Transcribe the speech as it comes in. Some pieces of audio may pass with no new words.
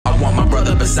want my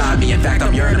brother beside me. In fact,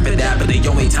 I'm yearning for that, but the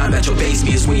only time that you'll face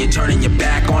me is when you're turning your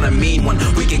back on a mean one.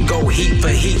 We can go heat for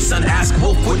heat, son, ask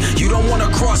Wolfwood. You don't want to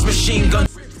cross machine gun.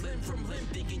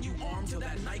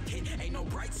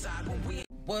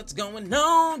 What's going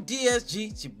on,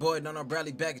 DSG? It's your boy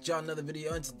DarrnellBradley back at y'all another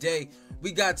video, and today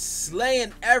we got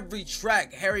slaying every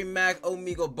track. Harry Mack,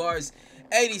 Omegle bars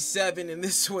 87, and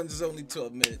this one's only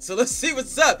 12 minutes. So let's see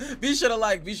what's up. Be sure to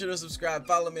like, be sure to subscribe,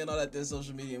 follow me on all that there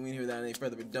social media, and we ain't here without any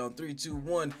further ado. 3, 2,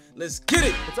 1, let's get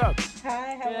it. What's up?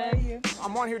 Hi, how are you?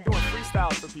 I'm on here doing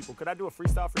freestyles for people. Could I do a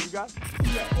freestyle for you guys?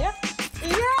 Yeah.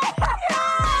 I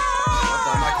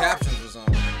thought my captions was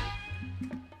on.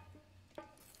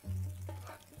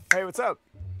 Hey, what's up?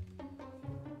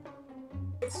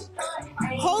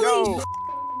 Holy Yo.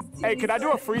 Hey, could I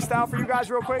do a freestyle for you guys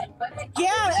real quick?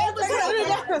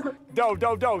 yeah,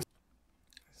 Dope.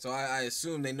 So I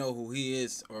assume they know who he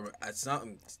is, or at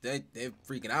something. They're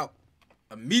freaking out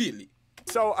immediately.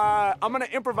 So I'm gonna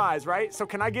improvise, right? So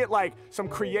can I get like some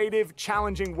creative,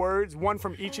 challenging words, one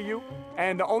from each of you?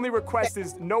 And the only request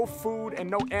is no food and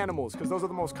no animals, because those are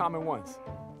the most common ones.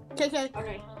 Okay.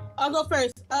 I'll go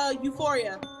first.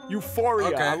 Euphoria. Euphoria.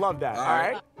 Okay. I love that. All All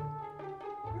right. right.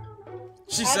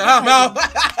 She said, I'm out.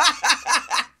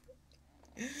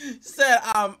 Said,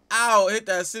 I'm out. Hit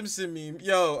that Simpson meme.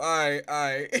 Yo, all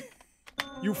right.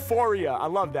 Euphoria. I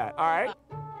love that. All right.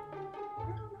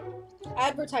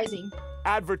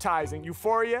 Advertising.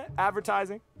 Euphoria.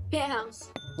 Advertising.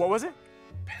 Penthouse. What was it?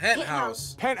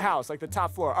 Penthouse. Penthouse, like the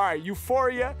top floor. All right.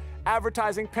 Euphoria.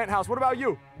 Advertising. Penthouse. What about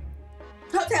you?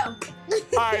 Hotel.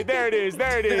 All right, there it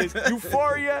is.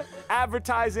 Euphoria,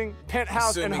 advertising,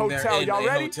 penthouse, Assuming and they're hotel. in Y'all a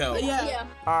ready? hotel. Yeah.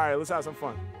 All right, let's have some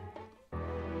fun.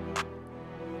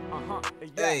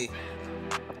 Hey.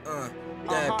 That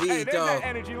Hey, beat, there's dog. that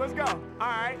energy. Let's go. All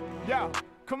right, yo.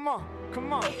 Come on.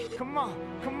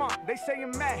 They say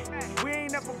you're mad. We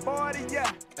ain't never bored of ya.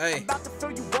 Hey. I'm about to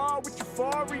fill you all with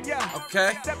euphoria.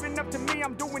 Okay. Stepping up to me,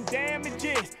 I'm doing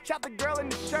damages. Shot the girl in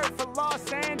the shirt for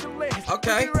Los Angeles.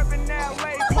 Okay. We're up in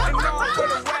LA, putting on for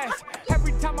the West.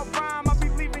 Every time I rhyme, I be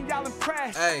leaving y'all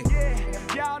impressed. Hey.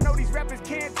 Yeah, y'all know these rappers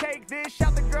can't take this.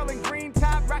 Shot the girl in green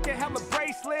top, rocking hella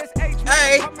bracelets.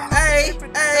 Hey. Every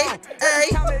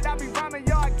time that I be rhyming,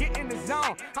 y'all get in the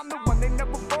zone. I'm the one they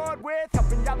never bored with,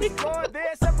 helping y'all explore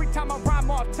this. Every time I rhyme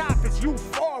off top, it's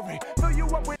euphoric. Fill you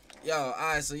up with. Yo,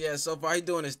 alright, so yeah, so far he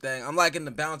doing his thing. I'm liking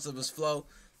the bounce of his flow,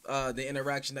 the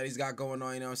interaction that he's got going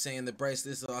on, you know what I'm saying? The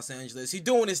bracelets of Los Angeles. He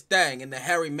doing his thing in the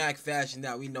Harry Mack fashion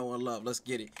that we know and love. Let's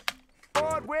get it.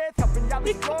 With helping y'all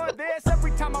explore this.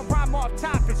 Every time I rhyme off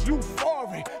top, it's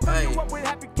euphoric. Fill you up with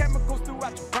happy chemicals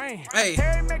throughout your brain. Hey.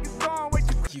 Harry Mack is gone with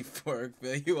Euphoric,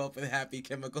 fill you up with happy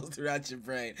chemicals throughout your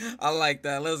brain. I like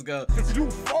that. Let's go. It's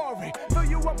euphoric. Fill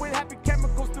you up with happy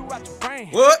chemicals throughout your brain.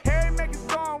 What? Harry Mack is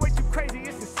gone way too crazy,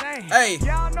 it's insane. Hey.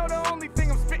 Y'all know the only thing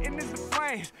I'm spitting is the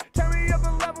flames. Turn me up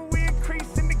a level, we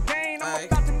increasing the gain. I'm Hey.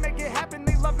 about to make it happen,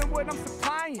 they loving what I'm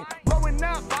supplying. Blowing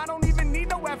up, I don't even need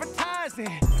no advertising.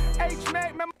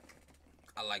 H-Mac, man.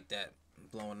 I like that.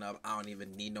 Blowing up. I don't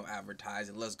even need no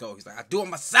advertising. Let's go. He's like, I do it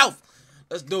myself.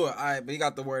 Let's do it. All right, but he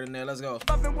got the word in there. Let's go.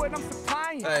 Loving what I'm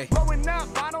supplying. Hey. Blowing up,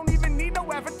 I don't even need no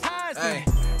advertising.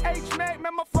 H-Mac,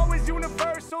 man, my flow is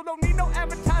universal. Don't need no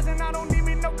advertising, I don't need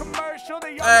me no commercial.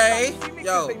 They Hey, see me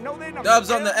yo, 'cause they know that I'm Dubs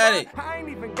the on the real edit. one. I ain't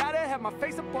even gotta have my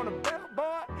face up on a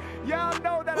billboard. Y'all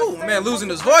know that. Ooh, man, losing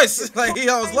his voice. Like, he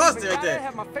almost lost it right there.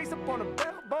 Have my face up on a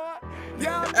billboard.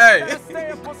 Y'all know Hey. that I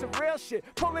stay up on some real shit.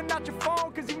 Pulling out your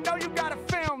phone, cause you know you gotta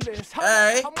film this.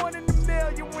 Hey. I'm one in a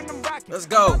million when I'm rocking. Let's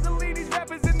go. I'm about to lead these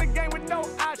rappers in the game with no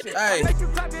option. Hey. Make you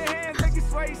clap your hands, make you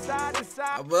sway side to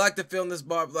side. I would like to film this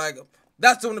bar. Like,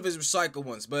 that's one of his recycled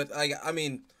ones. But, like, I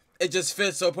mean, it just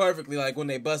fits so perfectly. Like, when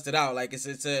they bust it out, like, it's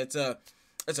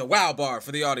a wow bar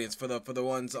for the audience, for the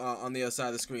ones on the other side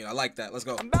of the screen. I like that. Let's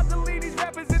go. I'm about to lead these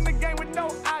rappers in the game with no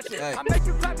option. Hey. I make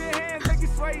you clap your hands, make you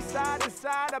sway side to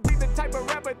side. I be the type of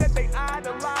rapper that they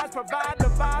idolize. Provide the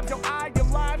vibes, your eye, your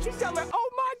life. She's yelling, oh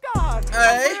my God.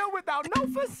 Hey. I'm real without no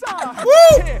facade. Woo!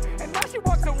 Yeah. And now she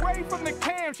walks away from the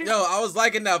cam. She's Yo, I was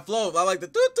liking that flow. I like the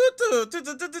do.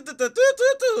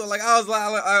 Like, I was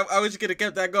like, I wish you could have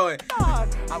kept that going.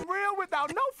 I'm real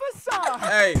without no facade.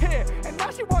 Hey. Yeah. And now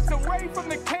she walks away from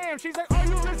the cam. She's like, are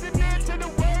you listening to the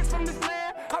words from this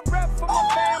man? I rap for my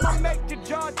fam, I make your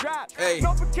jaw drop. Hey.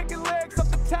 No for kicking legs up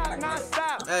the top,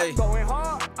 non-stop. Hey. Going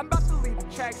hard, I'm about to leave the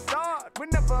track start.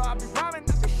 Whenever I be rhyming,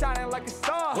 I be shining like a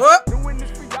star. What? Doing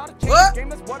this for y'all to change What? the game,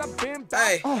 that's what I've been about.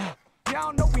 Hey.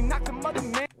 Y'all know we knock the mother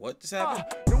man. What just happened?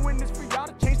 Doing this for y'all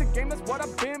to change the game, that's what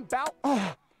I've been about.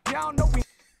 Y'all know we.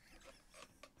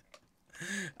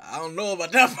 I don't know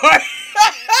about that part.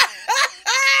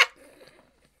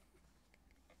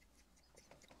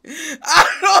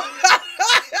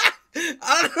 I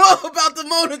don't know about the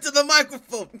moan into the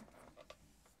microphone.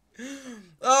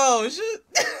 Oh shit.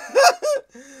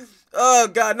 Oh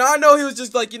god. Now I know he was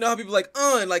just like, you know how people like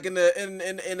like in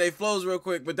they flows real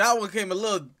quick, but that one came a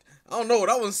little, I don't know,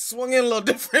 that one swung in a little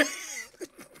different.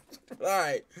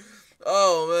 Alright.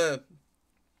 Oh man.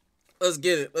 Let's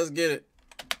get it. Let's get it.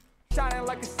 Shining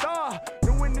like a star,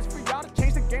 doing this for y'all to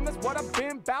change the game. That's what I've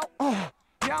been about.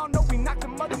 Y'all know we knocked the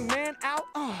mother man out.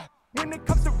 When it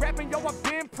comes to rapping, yo, I've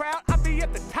been proud. I be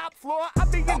at the top floor, I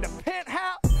be in the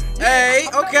penthouse. Hey,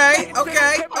 okay.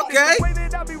 The way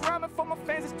that I be rhyming for my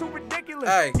fans is too ridiculous.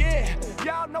 Hey. Yeah,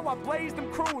 y'all know I blaze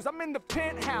them crews. I'm in the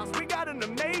penthouse. We got an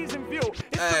amazing view.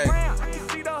 It's Hey. around. I can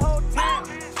see the whole town.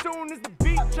 Soon as the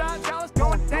beat drops, y'all it's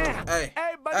going down. Hey.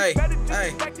 Everybody better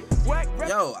just respect it. Whack rap.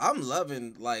 Yo, I'm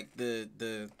loving like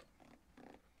the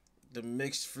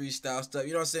mixed freestyle stuff.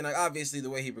 You know what I'm saying? Like obviously the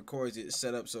way he records it is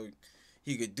set up so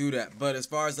he could do that. But as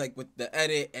far as like with the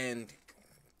edit and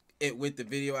it with the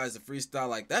video as a freestyle,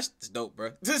 like that's dope,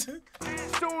 bro. Soon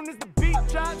as the beat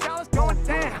drops, y'all it's going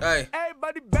down. Hey.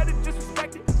 Everybody better just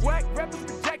respect it. Whack rappers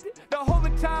rejected. The whole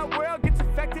entire world gets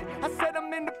affected. I said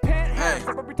I'm in the penthouse. Hey.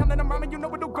 So every time that I'm rhyming, you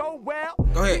know it'll go well.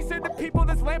 Go ahead. These are the people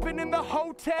that's lamping in the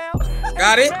hotel.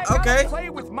 Got it? Mack, I Okay. don't play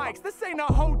with mics. This ain't a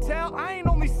hotel. I ain't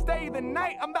only stay the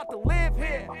night. I'm about to live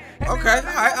here. And Okay, they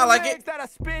all right, I like it. that I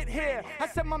spit here. I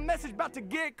said my message about to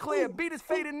get clear. Beat is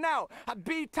fading out. I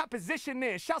be top position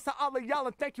in. Shouts to all of y'all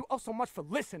and thank you all so much for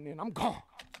listening. I'm gone.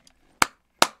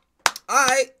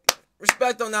 Alright.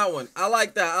 Respect on that one. I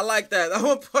like that. I like that. That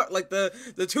one part, like the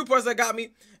two parts that got me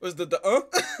was the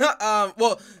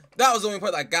well, that was the only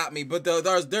part that got me, but there's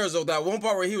that one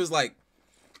part where he was like,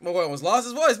 my boy almost lost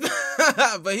his voice.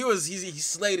 But he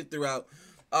slayed it throughout.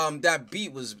 That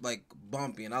beat was like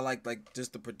bumpy, and I like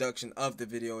just the production of the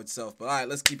video itself. But alright,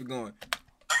 let's keep it going.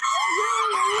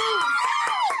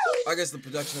 I guess the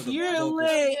production of the vocals.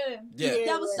 Yeah.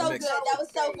 That was so good. That was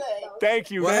so good. Thank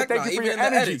you, Well, man. heck Thank no, you for even your in the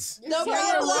energy. edits. No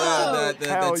problem. The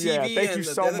Hell TV yeah. Thank and you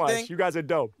the so other much. thing. You guys are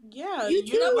dope. Yeah, You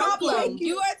too. you're No welcome. problem.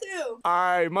 You are too. All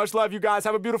right. Much love, you guys.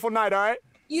 Have a beautiful night, all right?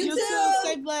 You You too. too.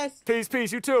 Stay blessed. Peace,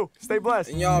 peace. You too. Stay blessed.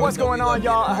 And y'all What's know going we love on,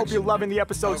 y'all? the I hope you're interaction. loving the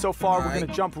episode so far. We're Alright. going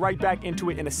to jump right back into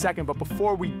it in a second. But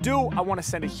before we do, I want to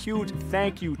send a huge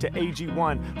thank you to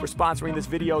AG1 for sponsoring this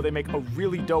video. They make a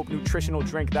really dope nutritional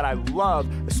drink that I love,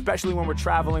 especially when we're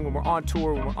traveling, when we're on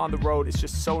tour, when we're on the road. It's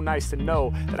just so nice to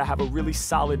know that I have a really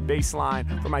solid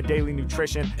baseline for my daily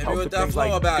nutrition. me Helps with with that things flow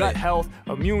like about gut it. health,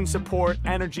 immune support,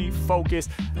 energy, focus.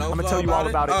 No I'm going to flow tell you all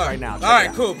about about it? it right now.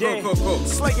 Check Alright, it out. cool.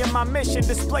 Slaying my mission,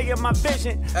 displaying my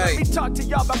vision. Let Hey. me talk to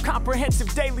y'all about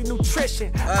comprehensive daily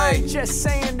nutrition. I ain't just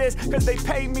saying this because they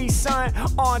pay me, son.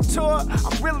 On tour,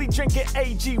 I'm really drinking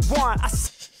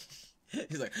AG1.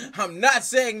 He's like, I'm not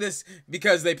saying this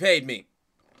because they paid me.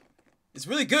 It's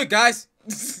really good, guys.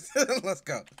 Let's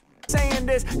go. Saying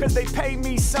this because they pay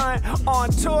me, son. On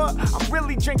tour, I'm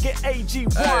really drinking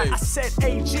AG1. Hey. I said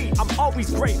AG, I'm always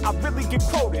great. I really get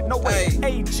quoted. No way,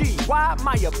 Hey. AG. Why?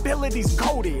 My abilities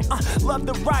goated. Love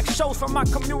the rock shows from my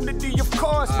community, of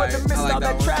course. But Alright, amidst I like all that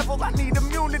that one. travel, I need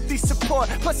immunity support.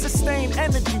 Plus sustained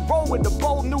energy, roll with a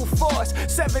bold new force.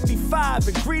 75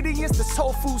 ingredients, this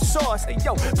whole food source. Hey,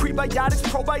 yo, prebiotics,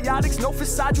 probiotics, no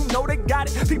facade, you know they got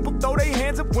it. People throw their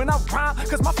hands up when I rhyme,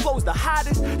 cause my flow's the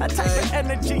hottest. That type of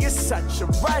energy is such a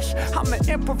rush. I'm an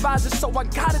improviser, so I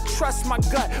gotta trust my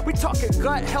gut. We talking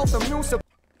gut health, immune support.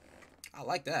 I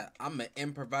like that. I'm an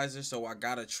improviser, so I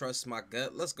gotta trust my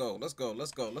gut. Let's go.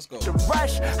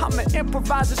 Rush. I'm an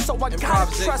improviser, so I gotta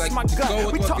Improvisate, trust like, my go gut.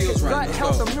 with We what talking feels right. gut Let's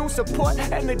health, go. immune support,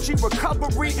 energy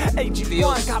recovery. AG1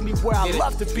 Feels- got me where I get it.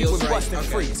 love to be Feels with right. busting Okay.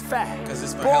 free. It's fact. 'Cause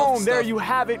it's for health Boom, there stuff. you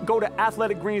have it. Go to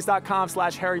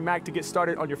athleticgreens.com/HarryMack to get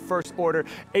started on your first order.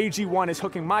 AG1 is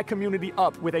hooking my community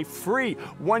up with a free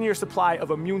 1-year supply of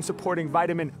immune supporting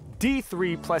vitamin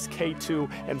D3 plus K2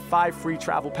 and 5 free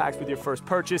travel packs with your first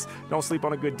purchase. Don't sleep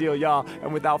on a good deal, y'all.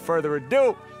 And without further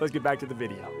ado, let's get back to the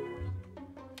video.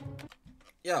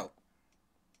 Yo,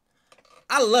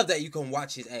 I love that you can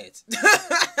watch his ads.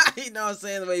 You know what I'm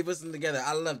saying? The way he puts them together.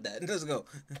 I love that. Let's go.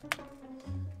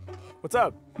 What's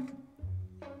up?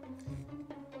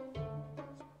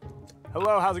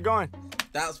 Hello, how's it going?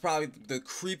 That was probably the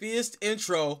creepiest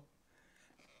intro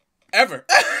ever.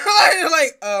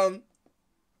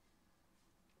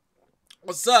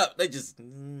 What's up? They just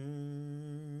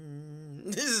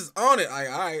this is on it. All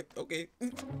right, okay.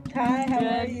 Hi,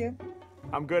 how are you?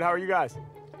 I'm good, how are you guys?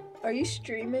 Are you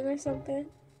streaming or something?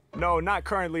 No, not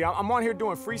currently. I'm on here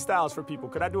doing freestyles for people.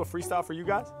 Could I do a freestyle for you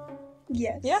guys?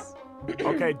 Yes. Yeah.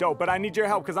 Okay, dope. But I need your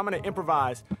help because I'm gonna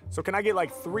improvise. So can I get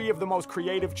like 3 of the most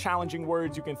creative, challenging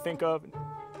words you can think of?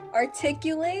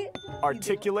 Articulate.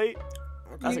 Articulate.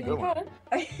 That's a good one.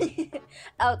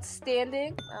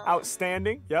 Outstanding.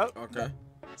 Outstanding. Yep. Okay.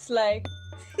 Slay.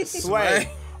 Slay.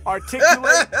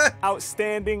 Articulate,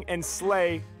 outstanding, and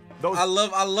slay. Those I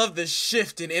love the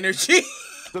shift in energy.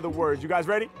 are the words. You guys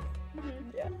ready?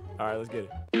 Yeah. All right, let's get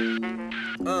it.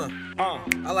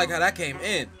 I like how that came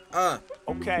in.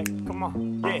 Okay, come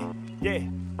on.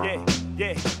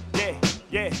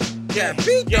 Yeah,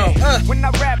 beat yo. When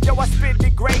I rap, yo, I spit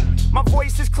it great. My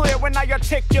voice is clear when I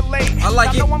articulate. I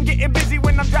like Y'all it. know I'm getting busy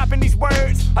when I'm dropping these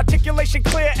words. Articulation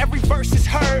clear, every verse is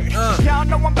heard. Y'all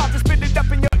know I'm about to spit it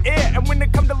up in your ear. And when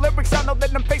it come to lyrics, I know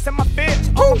that I'm facing my fears.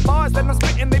 All the bars that I'm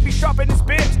spitting, they be sharp in this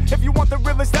bitch. If you want the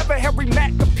realest ever, Harry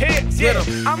Mack appears. Yeah,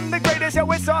 I'm the greatest, yo,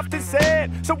 it's often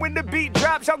said. So when the beat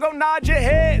drops, y'all go nod your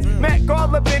heads. Mack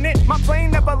all up in it, my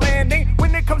plane never landing.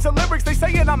 When it comes to lyrics, they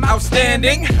say it, I'm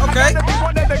outstanding. Okay. I gotta be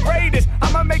one of the greatest.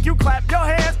 I'ma make you clap your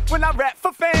hands when I rap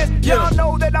for fans. Y'all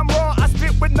know that I'm raw, I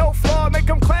spit with no flaw. Make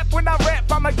them clap when I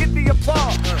rap, I'ma get the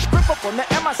applause. Rip up on the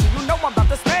MIC, you know I'm about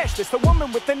to smash this. The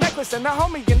woman with the necklace and the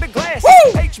homie in the glass.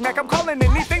 H-Mack, I'm calling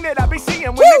anything that I be seeing.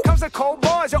 When it comes to cold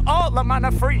bars, you're all of mine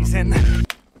are freezing.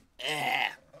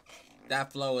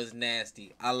 That flow is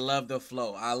nasty. I love the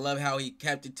flow. I love how he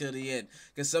kept it till the end.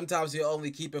 Because sometimes he'll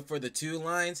only keep it for the 2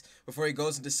 lines before he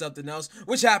goes into something else,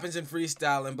 which happens in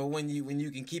freestyling. But when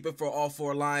you can keep it for all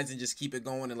 4 lines and just keep it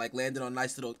going and like land it on a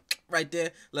nice little right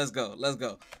there, let's go. Let's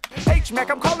go. H-Mack,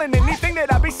 I'm calling anything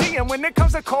that I be seeing. When it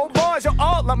comes to cold bars, you're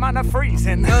all of mine are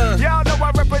freezing. Y'all know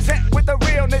I represent with the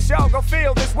realness. Y'all go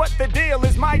feel this. What the deal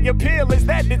is, my appeal is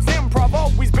that it's improv.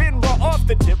 Always been raw off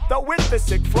the tip, though with the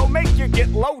sick flow. Make you get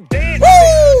low dancing.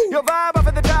 Your vibe up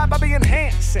at the top, I be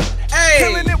enhancing.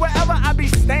 Killing it wherever I be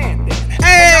standing.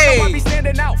 Hey! I be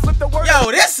standing out, flip the word. Yo,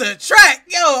 this a track.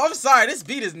 Yo, I'm sorry. This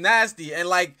beat is nasty. And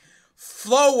like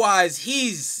flow-wise,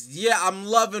 I'm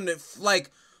loving it.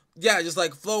 Like, yeah, just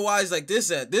like flow-wise, like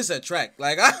this a track.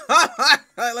 Like,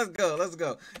 let's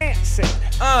go.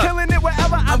 Killing it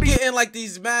wherever I I'm be getting like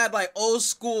these mad like old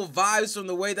school vibes from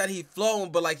the way that he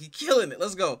flowing, but like he killing it.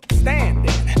 Let's go. standing.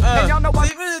 And y'all know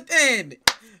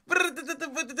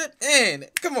And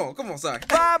come on, sorry.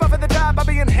 vibe up at the top, I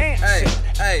be enhancing.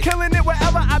 Hey. Killing it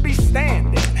wherever I be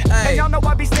standing. And y'all know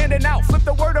I be standing out. Flip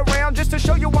the word around just to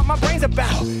show you what my brain's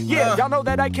about. Yeah, y'all know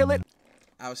that I kill it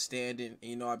Outstanding.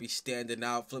 You know I be standing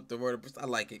out. Flip the word. I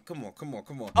like it. Come on.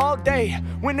 all day.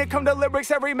 When it come to lyrics,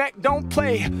 Harry Mack don't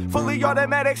play. Fully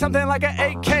automatic, something like an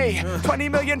AK. 20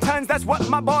 million tons, that's what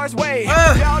my bars weigh.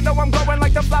 Y'all know I'm growing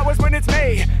like the flowers when it's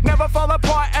May. Never fall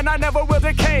apart and I never will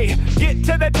decay. Get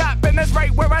to the top and that's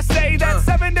right where I stay. That's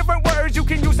 7 different words you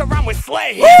can use to rhyme with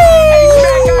slay. H-Mack,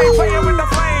 I ain't playing with the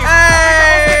flames.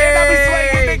 I be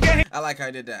slaying the game. I like how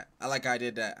I did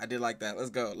that. I did like that.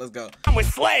 Let's go. I'm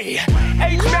with slay.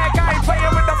 H-Mack, I ain't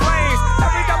playing with the flames.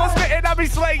 Every time I'm spitting, I be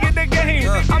slaying the game.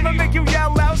 I'ma make you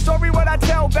yell out, story what I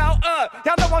tell about.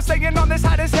 Y'all know I'm staying on this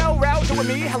hot as hell route. Doing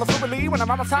me hella fluidly when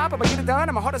I'm on top. I'ma get it done.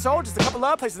 I'm a heart and soul. Just a couple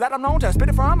of places that I'm known to spit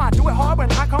it from. I do it hard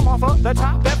when I come off of the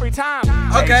top every time.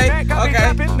 Okay, H-Mack, I be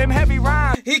rapping them heavy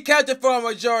rhymes. He kept it for a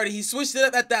majority. He switched it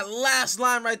up at that last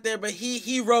line right there, but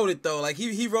he wrote it though. Like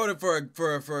he wrote it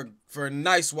for a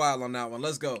nice while on that one.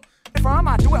 Let's go.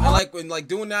 I do it I hard like when like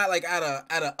doing that like at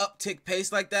a uptick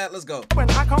pace like that. Let's go. when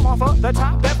I come off of the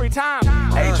top every time.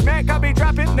 H-Mack, I be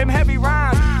dropping them heavy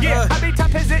rhymes. Yeah, I be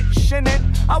top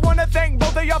positioning. I wanna thank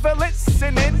both of y'all for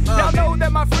listening. Y'all know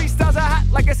that my freestyles are hot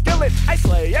like a skillet. I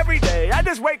slay every day. I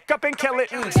just wake up and kill it.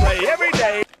 Slay every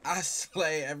day. I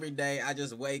slay every day. I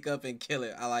just wake up and kill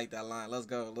it. I like that line. Let's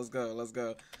go.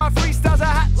 My freestyles are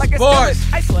hot like a Bars.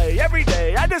 skillet. I slay every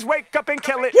day. I just wake up and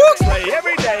kill it. Slay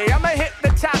every day. I'ma hit the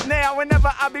top now.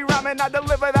 Whenever I be rhyming, I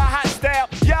deliver the hot style.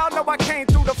 Y'all know I came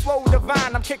through the flow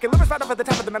divine. I'm kicking lyrics right up at the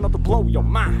top of the middle to blow your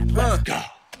mind. Let's go.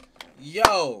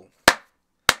 Yo,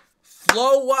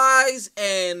 flow wise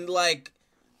and like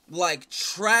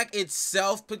track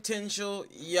itself potential.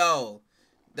 Yo,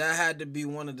 that had to be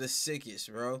one of the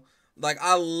sickest, bro. Like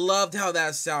I loved how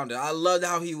that sounded. I loved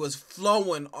how he was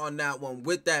flowing on that one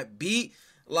with that beat.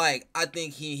 Like I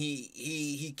think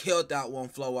he killed that one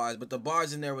flow wise, but the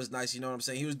bars in there was nice. You know what I'm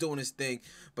saying? He was doing his thing,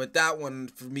 but that one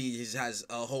for me just has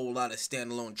a whole lot of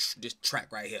standalone this track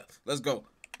right here. Let's go.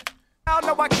 Y'all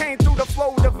know I came through the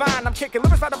flow divine. I'm kicking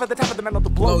lyrics right up at the top of the middle to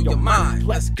blow your mind.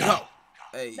 Let's go.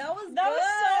 Hey. That was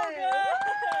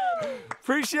so good.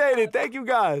 Appreciate it. Thank you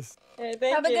guys. Hey,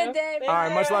 thank Have a you. good day. All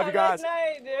right, much love, you guys.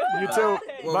 Night, dude. You too.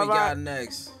 What Bye we got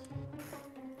next?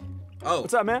 Oh,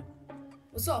 What's up, man?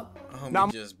 What's up?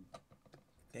 homie just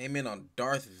came in on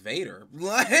Darth Vader.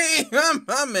 Like,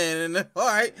 my man. All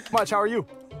right. Much. How are you?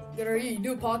 Good, are you? You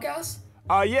do a podcast?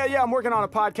 Yeah, I'm working on a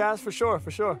podcast for sure.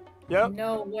 Yep.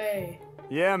 No way.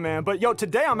 Yeah, man. But yo,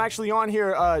 today I'm actually on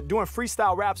here doing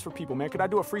freestyle raps for people, man. Could I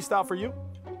do a freestyle for you?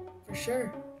 For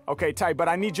sure. Okay, tight, but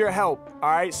I need your help, all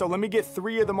right? So let me get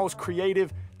 3 of the most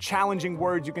creative, challenging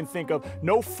words you can think of.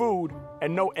 No food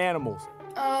and no animals.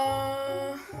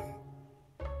 I'm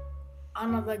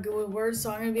not that good with words,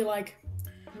 so I'm gonna be like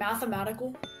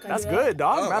mathematical. That's good,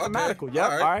 dog. Oh, mathematical. Okay.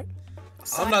 Yep, all right.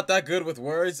 I'm not that good with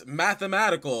words.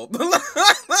 Mathematical.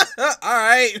 All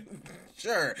right.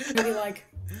 Sure. Maybe like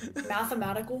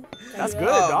mathematical. That's good,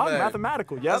 Oh, dog. man.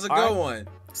 Mathematical. Yep. That's a good one.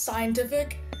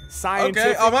 Scientific.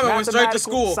 Scientific. Okay. Oh, my man went straight to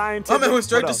school. My man went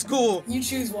straight What to else? school. You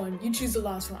choose one. You choose the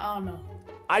last one. I don't know.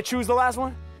 I choose the last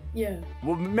one? Yeah.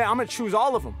 Well, man, I'm gonna choose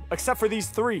all of them except for these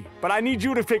 3. But I need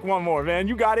you to pick one more, man.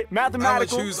 You got it.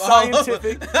 Mathematical, choose all of them.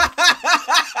 scientific.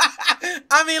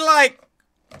 I mean, like,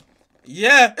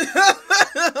 yeah.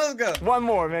 Let's go. One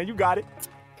more, man. You got it.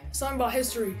 Something about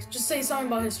history. Just say something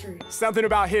about history. Something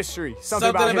about history. Something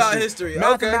about history. Okay.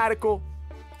 Mathematical,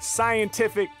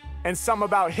 scientific, and some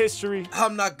about history.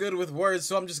 I'm not good with words,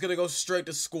 so I'm just gonna go straight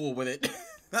to school with it.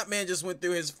 That man just went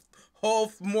through his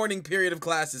whole morning period of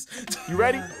classes. You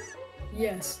ready?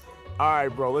 Yes. All right,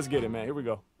 bro. Let's get it, man. Here we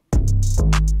go.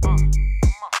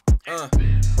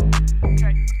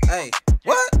 Hey,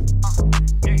 what?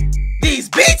 These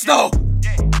beats, though.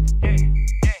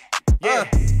 Yeah,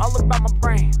 all about my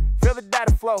brain. Feel the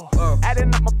data flow.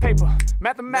 Adding up my paper.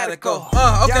 Mathematical. Okay.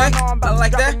 Y'all know I'm about I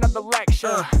like to drop that. another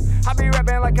lecture. I be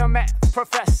rapping like a math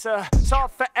professor.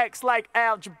 Solve for X like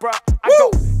algebra. I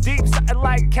go deep, something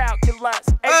like calculus.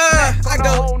 I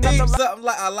go deep, something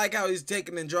like, I like how he's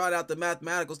taking and drawing out the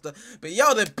mathematical stuff. But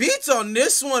yo, the beats on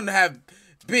this one have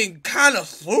been kind of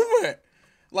fluid.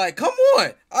 Like, come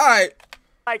on. All right.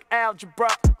 Like algebra,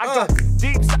 I go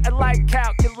deep, something like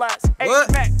calculus.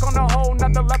 What? Mack on a whole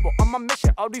nother level. On my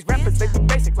mission, all these rappers they be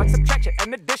basic like subtraction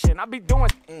and addition. I be doing.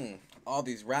 All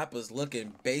these rappers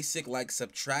looking basic like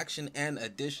subtraction and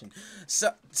addition.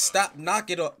 So stop, knock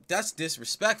it up. That's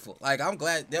disrespectful. Like, I'm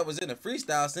glad that was in a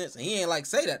freestyle sense and he ain't like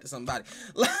say that to somebody.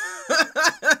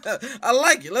 I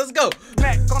like it. Let's go.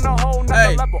 Mack on a whole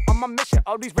nother level. On my mission,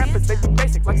 all these rappers they be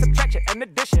basic like subtraction and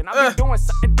addition. I be doing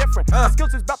something different. My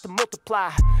skills is about to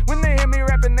multiply. When they hear me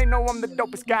rapping, they know I'm the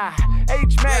dopest guy. Mack,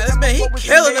 yeah, this man, he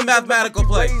killing the mathematical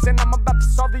play. And I'm about to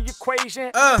solve the equation.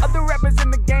 Other rappers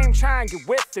in the game try and get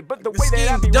with it, but the way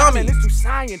that I be rhyming is too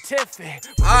scientific.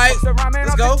 Alright,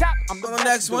 let's go. I'm the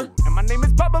next one. And my name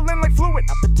is bubbling like fluid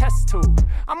out the test tube.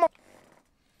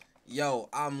 Yo,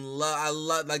 I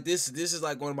love like this is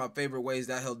like one of my favorite ways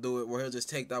that he'll do it, where he'll just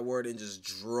take that word and just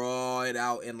draw it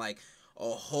out in like a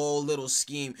whole little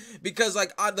scheme. Because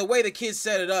like the way the kids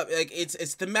set it up, like it's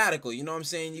thematical, you know what I'm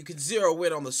saying? You can zero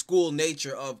in on the school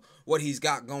nature of what he's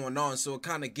got going on, so it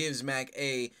kind of gives Mack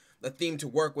a theme to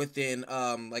work within,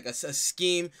 like a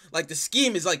scheme. Like the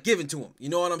scheme is like given to him, you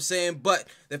know what I'm saying? But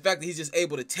the fact that he's just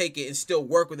able to take it and still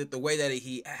work with it the way that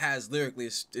he has lyrically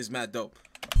is mad dope.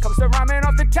 Comes to rhyming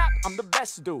off the top, I'm the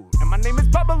best dude. And my name is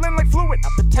bubbling like fluid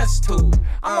out the test tube.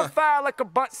 I'm on fire like a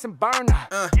Bunsen burner.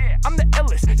 Yeah, I'm the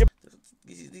illest.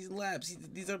 These labs,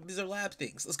 these are lab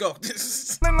things. Let's go.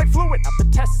 Like fluid out the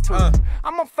test tube.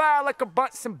 I'm on fire like a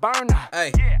Bunsen burner.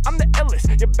 Yeah, I'm the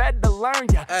illest. You better learn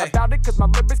about it, cause my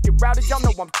lyrics get rowdy. Y'all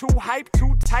know I'm too hype,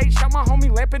 too tight. Shout my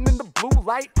homie lamping in the blue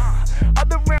light.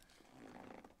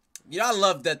 You know, I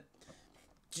love that.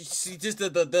 You see, just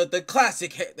the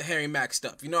classic Harry Mack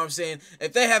stuff. You know what I'm saying?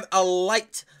 If they have a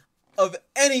light of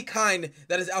any kind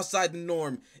that is outside the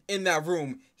norm in that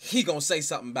room, he gonna say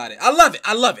something about it. I love it.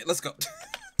 I love it. Let's go.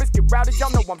 Get rowdy,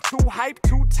 y'all know I'm too hype,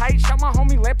 too tight. Shout my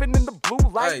homie lamping in the blue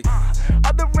light.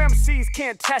 Other MCs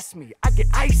can't test me. I get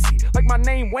icy, like my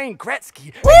name Wayne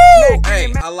Gretzky.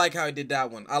 Hey, I like how he did that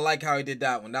one. I like how he did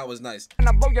that one. That was nice. And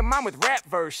I blow your mind with rap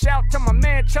verse. Shout to my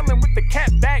man chilling with the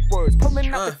cat backwards.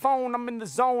 Pulling out the phone, I'm in the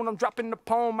zone. I'm dropping the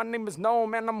poem. My name is known,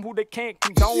 man. I'm who they can't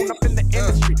condone up in the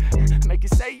industry. Make you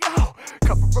say, yo,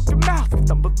 cover up your mouth with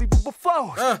unbelievable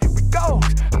flows. Here we go.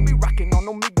 I be rocking on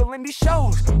Omegle in these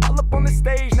shows. All up on the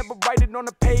stage, never write it on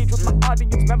a page. With my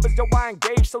audience members, yo, I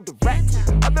engage so directly.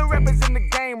 Other rappers in the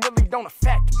game really don't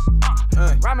affect me.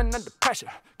 Rhyming under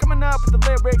pressure. Coming up with the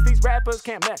lyrics these rappers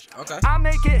can't measure. I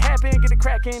make it happen, get it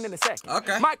cracking in a second.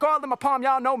 Mic all in my palm,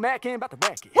 y'all know Mack ain't about to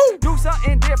wreck it. Do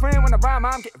something different when I rhyme,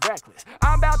 I'm getting reckless.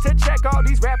 I'm about to check all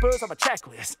these rappers on a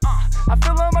checklist. I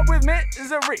fill them up with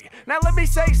misery. Now let me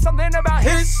say something about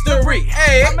history.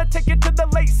 Hey, I'ma take it to the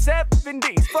late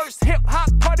 70s. First hip-hop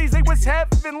parties, they was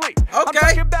heavenly. I'm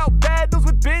talking about battles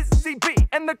with Busy B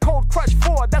and the Cold Crush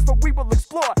 4, that's what we will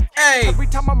explore. Hey, every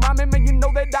time I'm rhyming, man, you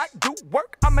know that I do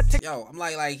work. I'ma take. Yo, I'm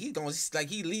like he gonna like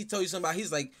he told you something about.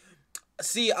 He's like,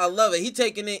 see, I love it. He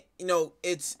taking it, you know,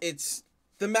 it's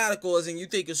thematical, as in you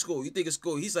think of school.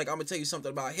 He's like, I'm gonna tell you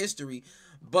something about history,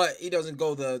 but he doesn't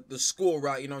go the school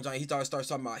route, you know what I'm saying? He starts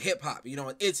talking about hip hop, you know,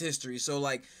 and its history. So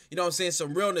like, you know what I'm saying,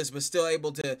 some realness, but still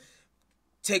able to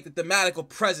take the thematical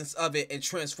presence of it and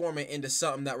transform it into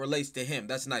something that relates to him.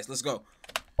 That's nice. Let's go.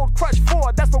 Crush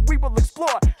 4, that's what we will explore.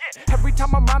 Yeah. Every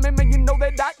time I'm rhyming, man, you know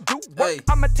that I do work. Hey.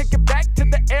 I'ma take it back to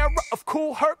the era of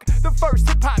Cool Herc, the first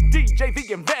hip-hop DJ,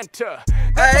 the inventor.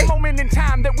 That's Hey. a moment in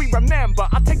time that we remember.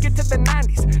 I'll take it to the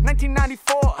 90s,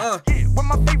 1994. Yeah, when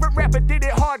my favorite rapper did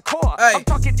it hardcore. Hey. I'm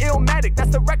talking Illmatic, that's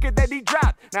the record that he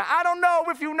dropped. Now, I don't know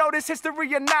if you know this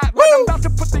history or not, but I'm about to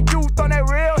put the youth on that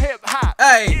real hip-hop.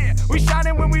 Hey. Yeah, we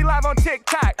shining when we live on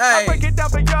TikTok. I Hey. break it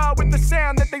down for y'all with the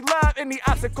sound that they love and the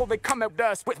obstacle they come at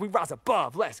us with. We rise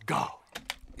above. Let's go.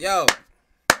 Yo,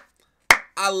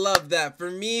 I love that.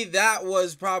 For me, that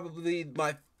was probably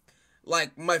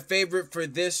my favorite for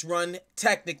this run.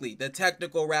 Technically, the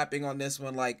technical rapping on this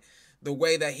one, like the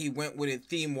way that he went with it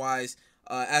theme wise,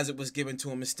 as it was given to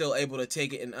him, is still able to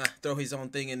take it and throw his own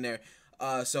thing in there.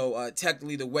 So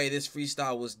technically, the way this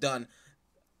freestyle was done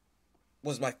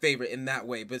was my favorite in that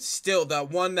way. But still, the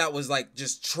one that was like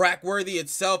just track worthy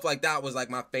itself, like that was like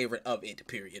my favorite of it.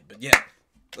 Period. But yeah,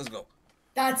 let's go.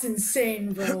 That's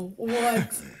insane, bro.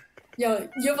 What? Yo,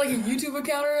 you have like a YouTube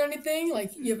account or anything?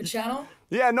 Like, you have a channel?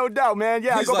 Yeah, no doubt, man.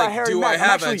 Yeah, He's I go by like, Harry do Mack. I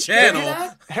have a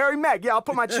channel? Harry Mack. Yeah, I'll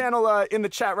put my channel in the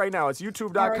chat right now. It's Alright,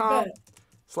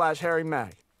 youtube.com/Harry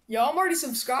Mack. Yo, I'm already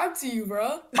subscribed to you,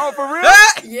 bro. Oh, for real?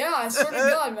 Yeah, I swear to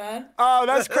God, man. Oh,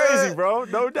 that's crazy, bro.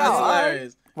 No doubt. That's All right.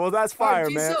 hilarious. Well, that's Alright, fire,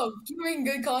 peace man. up. Keep making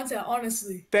good content,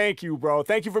 honestly. Thank you, bro.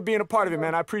 Thank you for being a part of it,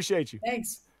 man. I appreciate you.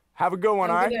 Thanks. Have a good one,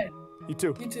 Have all a right? good day. You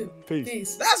too. You too. Peace.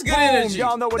 Peace. That's good Boom, energy.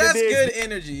 y'all know what That's it is. good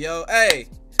energy, yo. Hey,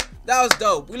 that was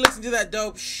dope. We listened to that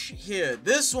dope here.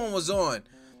 This one was on.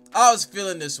 I was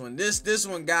feeling this one. This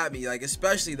one got me, like,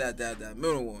 especially that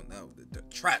middle one, the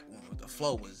track one with the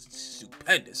flow was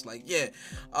stupendous. Like, yeah.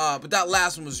 But that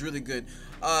last one was really good.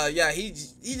 Yeah, he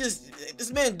just,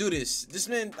 this man do this. This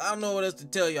man, I don't know what else to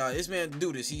tell y'all. This man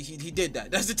do this. He did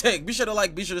that. That's the take. Be sure to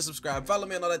like, be sure to subscribe. Follow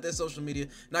me on all that social media.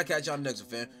 And I'll catch y'all next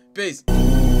one, fam. Peace.